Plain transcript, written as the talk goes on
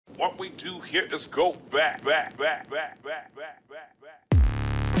What we do here is go back.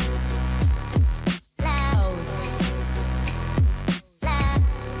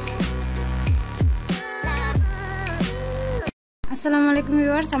 আসসালামু আলাইকুম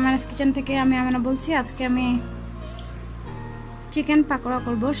viewers, আমানাস kitchen থেকে আমি আমেনা বলছি। আজকে আমি চিকেন পাকোড়া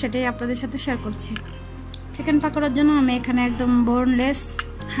করব, সেটাই আপনাদের সাথে শেয়ার করছি। চিকেন পাকোড়ার জন্য আমি এখানে একদম বোনলেস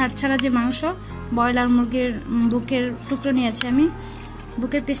হাড় ছাড়া যে মাংস, ব্রয়লার মুরগির বুকের টুকরো নিয়েছি। আমি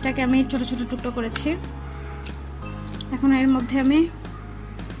বুকের পিসটাকে আমি ছোট ছোট টুকরো করেছি। এখন এর মধ্যে আমি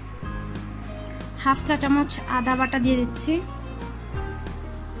হাফ চা চামচ আদা বাটা দিয়ে দিচ্ছি,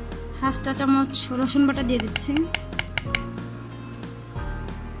 হাফ চা চামচ রসুন বাটা দিয়ে দিচ্ছি।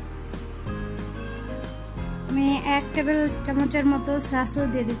 আমি 1 টেবিল চামচের মতো সসও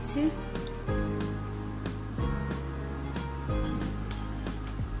দিয়ে দিচ্ছি।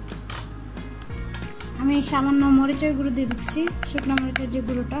 আমি সামান্য মরিচের গুঁড়ো দিয়ে দিচ্ছি, শুকনো মরিচের যে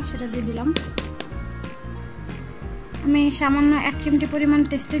গুঁড়োটা সেটা দিয়ে দিলাম। আমি সামান্য 1 চিমটি পরিমাণ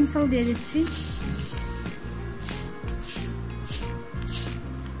টেস্টিং সল্ট দিয়ে দিচ্ছি।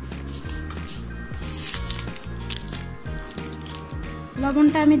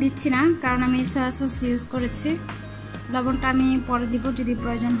 লবণটা আমি দিচ্ছি না, কারণ আমি সয়া সস ইউজ করেছি। লবণটা আমি পরে দিব যদি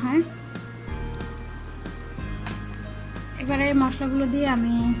প্রয়োজন হয়। এবারে মশলাগুলো দিয়ে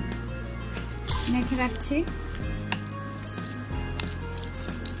আমি মেখে রাখছি।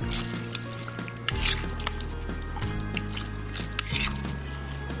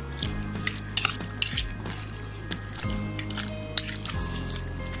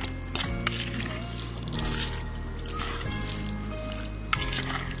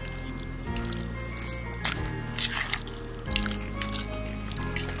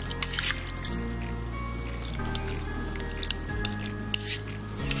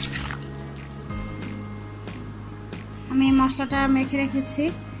 আমি মশলাটা মেখে রেখেছি,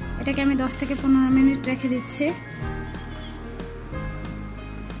 এটাকে আমি 10 থেকে 15 মিনিট রেখে দিচ্ছি।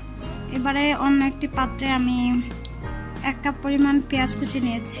 এবারে অন্য একটি পাত্রে আমি 1 কাপ পরিমাণ পেঁয়াজ কুচি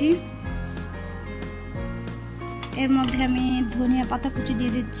নিয়েছি। এর মধ্যে আমি ধনিয়া পাতা কুচি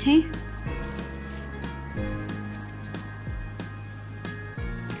দিয়ে দিচ্ছি।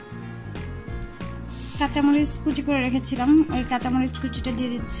 কাঁচামরিচ কুচি করে রেখেছিলাম, ওই কাঁচামরিচ কুচিটা দিয়ে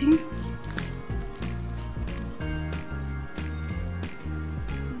দিচ্ছি।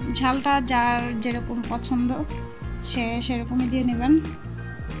 ঝালটা যার যেরকম পছন্দ সে সেরকমই দিয়ে নেবেন।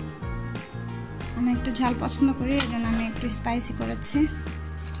 আমি একটু ঝাল পছন্দ করি, এই জন্য আমি একটু স্পাইসি করেছি।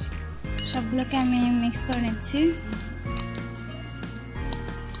 সবগুলোকে আমি মিক্স করে নিচ্ছি।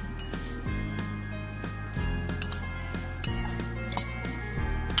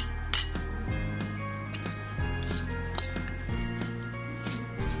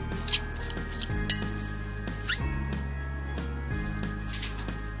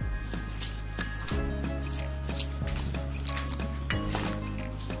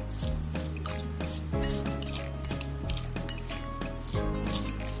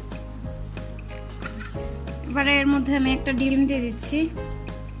 এবারে এর মধ্যে আমি একটা ডিম দিয়ে দিচ্ছি।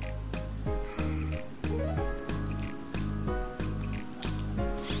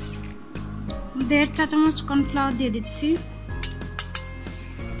 দেড় চা চামচ কর্নফ্লাওয়ার দিয়ে দিচ্ছি।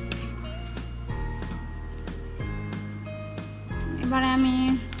 এবারে আমি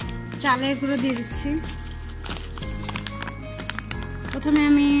চালের গুঁড়ো দিয়ে দিচ্ছি। প্রথমে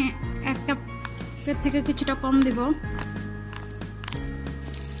আমি 1 কাপের থেকে কিছুটা কম দিব।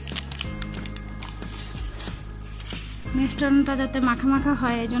 মিশ্রণটা যাতে মাখা মাখা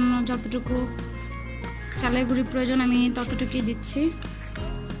হয়, এই জন্য যতটুকু চালের গুঁড়ি প্রয়োজন আমি ততটুকুই দিচ্ছি।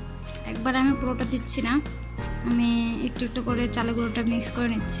 একবার আমি পুরোটা দিচ্ছি না, আমি একটু একটু করে চালের গুঁড়োটা মিক্স করে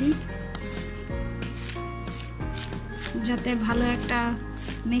নিচ্ছি, যাতে ভালো একটা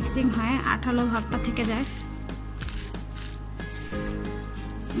মিক্সিং হয়, আঠালো ভাবটা থেকে যায়।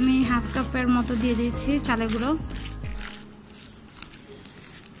 আমি হাফ কাপের মতো দিয়ে দিচ্ছি চালের গুঁড়ো।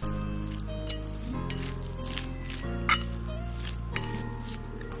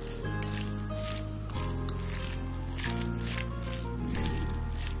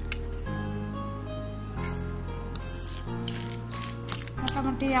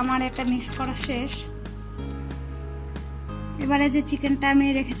 মোটামুটি আমার এটা মিক্স করা শেষ। এবারে যে চিকেনটা আমি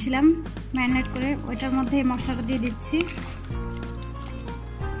রেখেছিলাম ম্যারিনেট করে, ওইটার মধ্যে এই মশলাটা দিয়ে দিচ্ছি।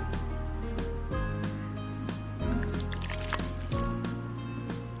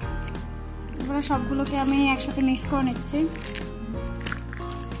 এবারে সবগুলোকে আমি একসাথে মিক্স করে নিচ্ছি।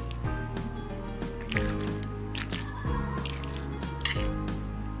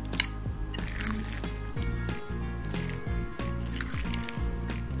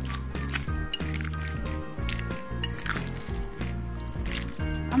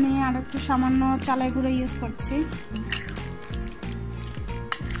 আমি আর একটু সামান্য চালের গুঁড়ো ইউজ করছি।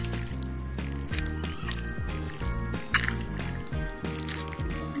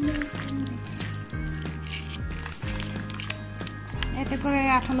 এতে করে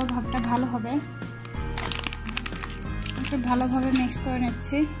আঠালো ভাবটা ভালো হবে। একটু ভালোভাবে মিক্স করে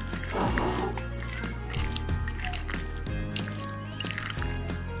নিচ্ছি।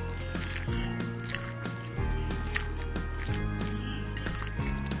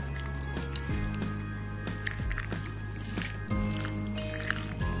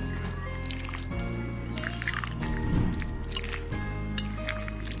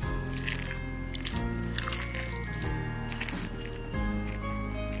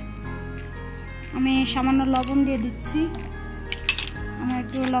 আমি সামান্য লবণ দিয়ে দিচ্ছি। আমার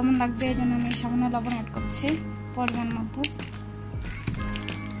একটু লবণ লাগবে, এই জন্য আমি সামান্য লবণ অ্যাড করছি পরিমাণ মতো।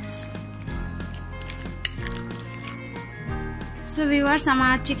 সো ভিউয়ার্স,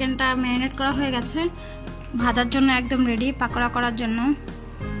 আমার চিকেনটা ম্যারিনেট করা হয়ে গেছে, ভাজার জন্য একদম রেডি, পাকোড়া করার জন্য।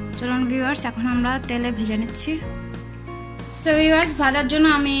 চলুন ভিউয়ার্স, এখন আমরা তেলে ভেজে নিচ্ছি। সো ভিউয়ার্স, ভাজার জন্য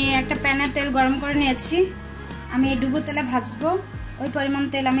আমি একটা প্যানে তেল গরম করে নিয়েছি। আমি ডুবো তেলে ভাজবো, ওই পরিমাণ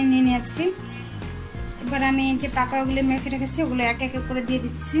তেল আমি নিয়ে নিয়েছি। এবার আমি যে পাকোড়াগুলো মেখে রেখেছি ওগুলো এক এক করে দিয়ে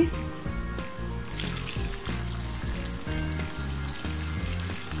দিচ্ছি।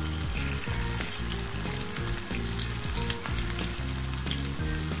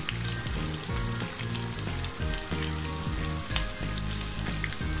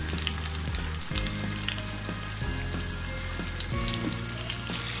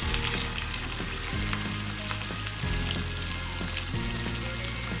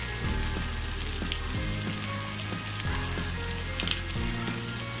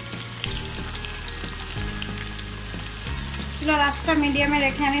 চুলার আঁচটা মিডিয়ামে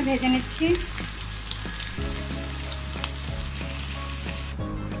রেখে আমি ভেজে নিচ্ছি।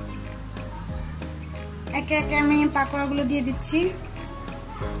 একে একে আমি পাকোড়াগুলো দিয়ে দিচ্ছি।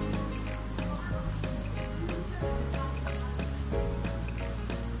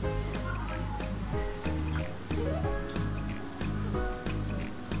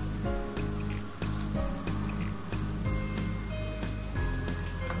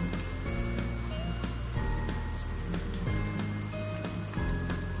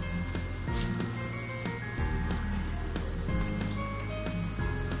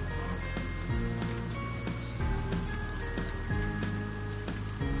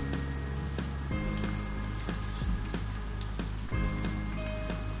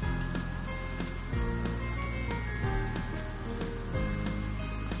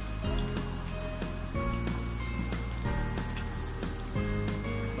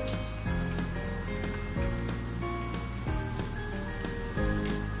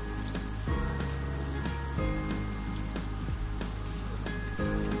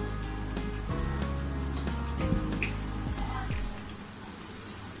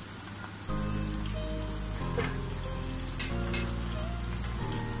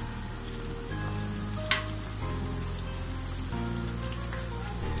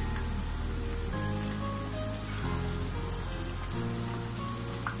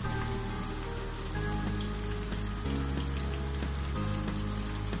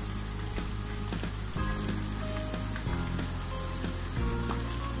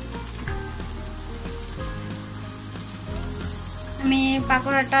 আমি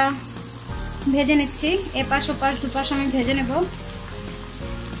পাকোড়াটা ভেজে নিচ্ছি, এপাশ ওপাশ দুপাশ আমি ভেজে নেব।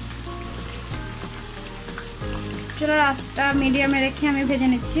 চুলার আঁচটা মিডিয়ামে রেখে আমি ভেজে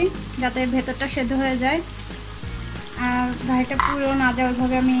নিচ্ছি, যাতে ভেতরটা সেদ্ধ হয়ে যায় আর ভাইটা পুরো না যাওয়ার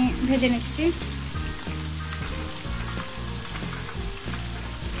ভাবে আমি ভেজে নিচ্ছি।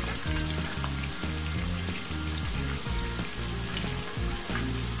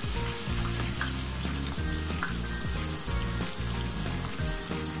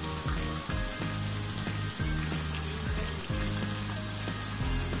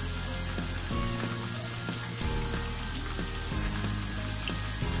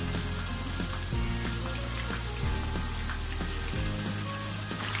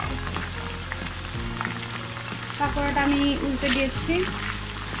 পাকোড়াটা আমি উল্টে দিয়েছি,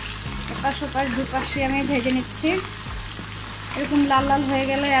 এপাশ ওপাশ দুপাশে আমি ভেজে নিচ্ছি। এরকম লাল লাল হয়ে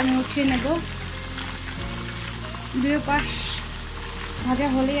গেলে আমি উঠিয়ে নেব। দুই পাশ ভাজা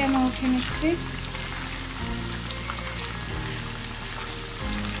হলেই আমি উঠিয়ে নিচ্ছি।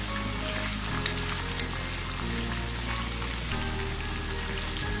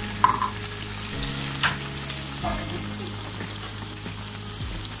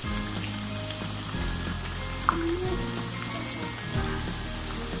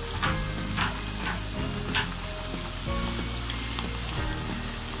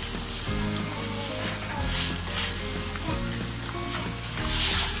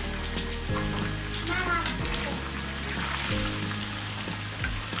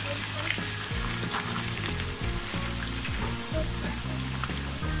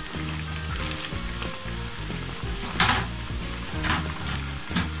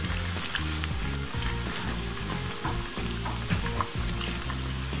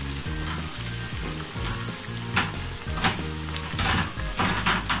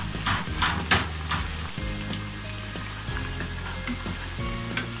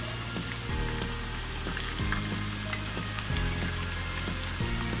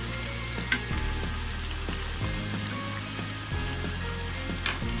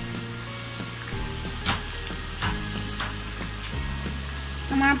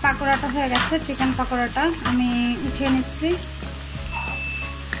 পাকোড়াটা হয়ে গেছে, চিকেন পাকোড়াটা আমি উঠিয়ে নিচ্ছি।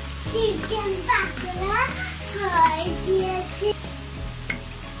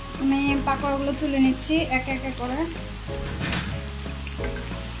 আমি পাকোড়াগুলো তুলে নিচ্ছি এক এক করে।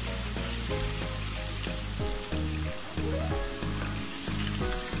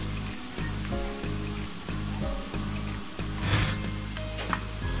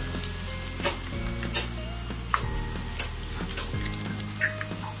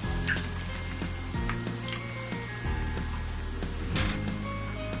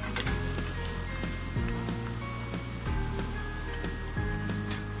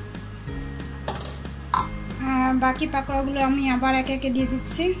 বাকি পাকোড়াগুলো আমি আবার এক একে দিয়ে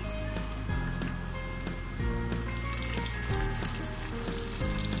দিচ্ছি।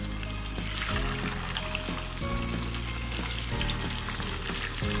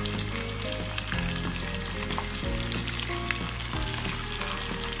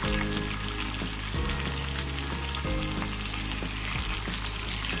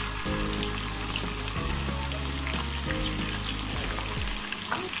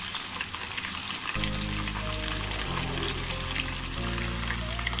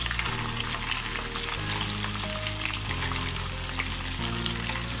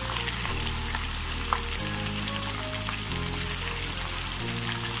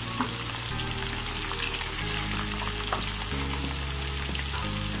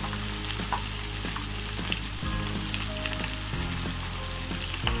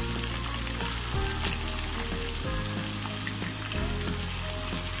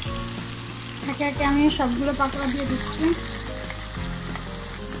 একে একে আমি সবগুলো পাকোড়া দিয়ে দিচ্ছি।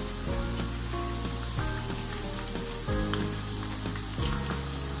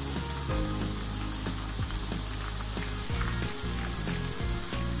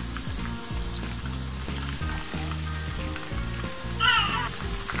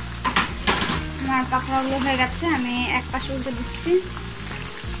 আমার পাকোড়াগুলো হয়ে গেছে, আমি এক পাশে উল্টে দিচ্ছি।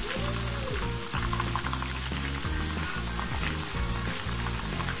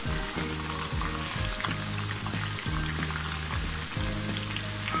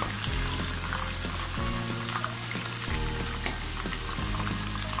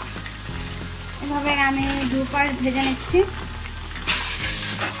 এভাবে আমি দুপাশ ভেজে নিচ্ছি।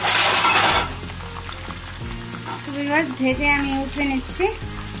 ভেজে আমি উঠে নিচ্ছি,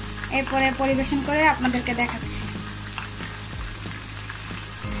 এরপরে পরিবেশন করে আপনাদেরকে দেখাচ্ছি।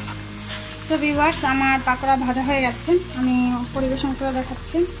 সো ভিউয়ার্স, আমার পাকোড়া ভাজা হয়ে গেছে, আমি পরিবেশন করে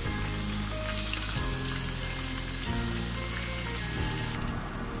দেখাচ্ছি।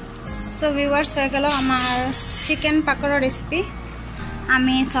 সো ভিউয়ার্স, হয়ে গেল আমার চিকেন পাকোড়া রেসিপি।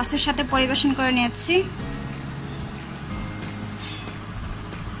 আমি সসের সাথে পরিবেশন করে নিয়েছি।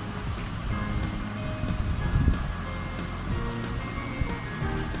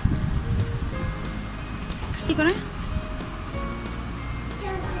 কি করে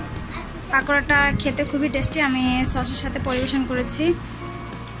পাকোড়াটা খেতে খুবই টেস্টি, আমি সসের সাথে পরিবেশন করেছি।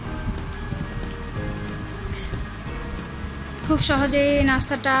 খুব সহজেই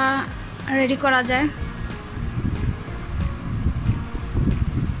নাস্তাটা রেডি করা যায়।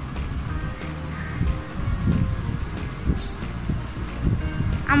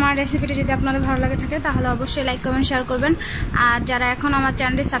 আমার রেসিপিটি যদি আপনাদের ভালো লাগে থাকে তাহলে অবশ্যই লাইক কমেন্ট শেয়ার করবেন, আর যারা এখন আমার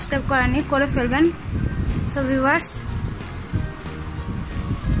চ্যানেলটি সাবস্ক্রাইব করেনি করে ফেলবেন। সো ভিউয়ার্স,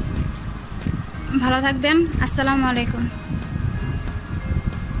 ভালো থাকবেন, আসসালামু আলাইকুম।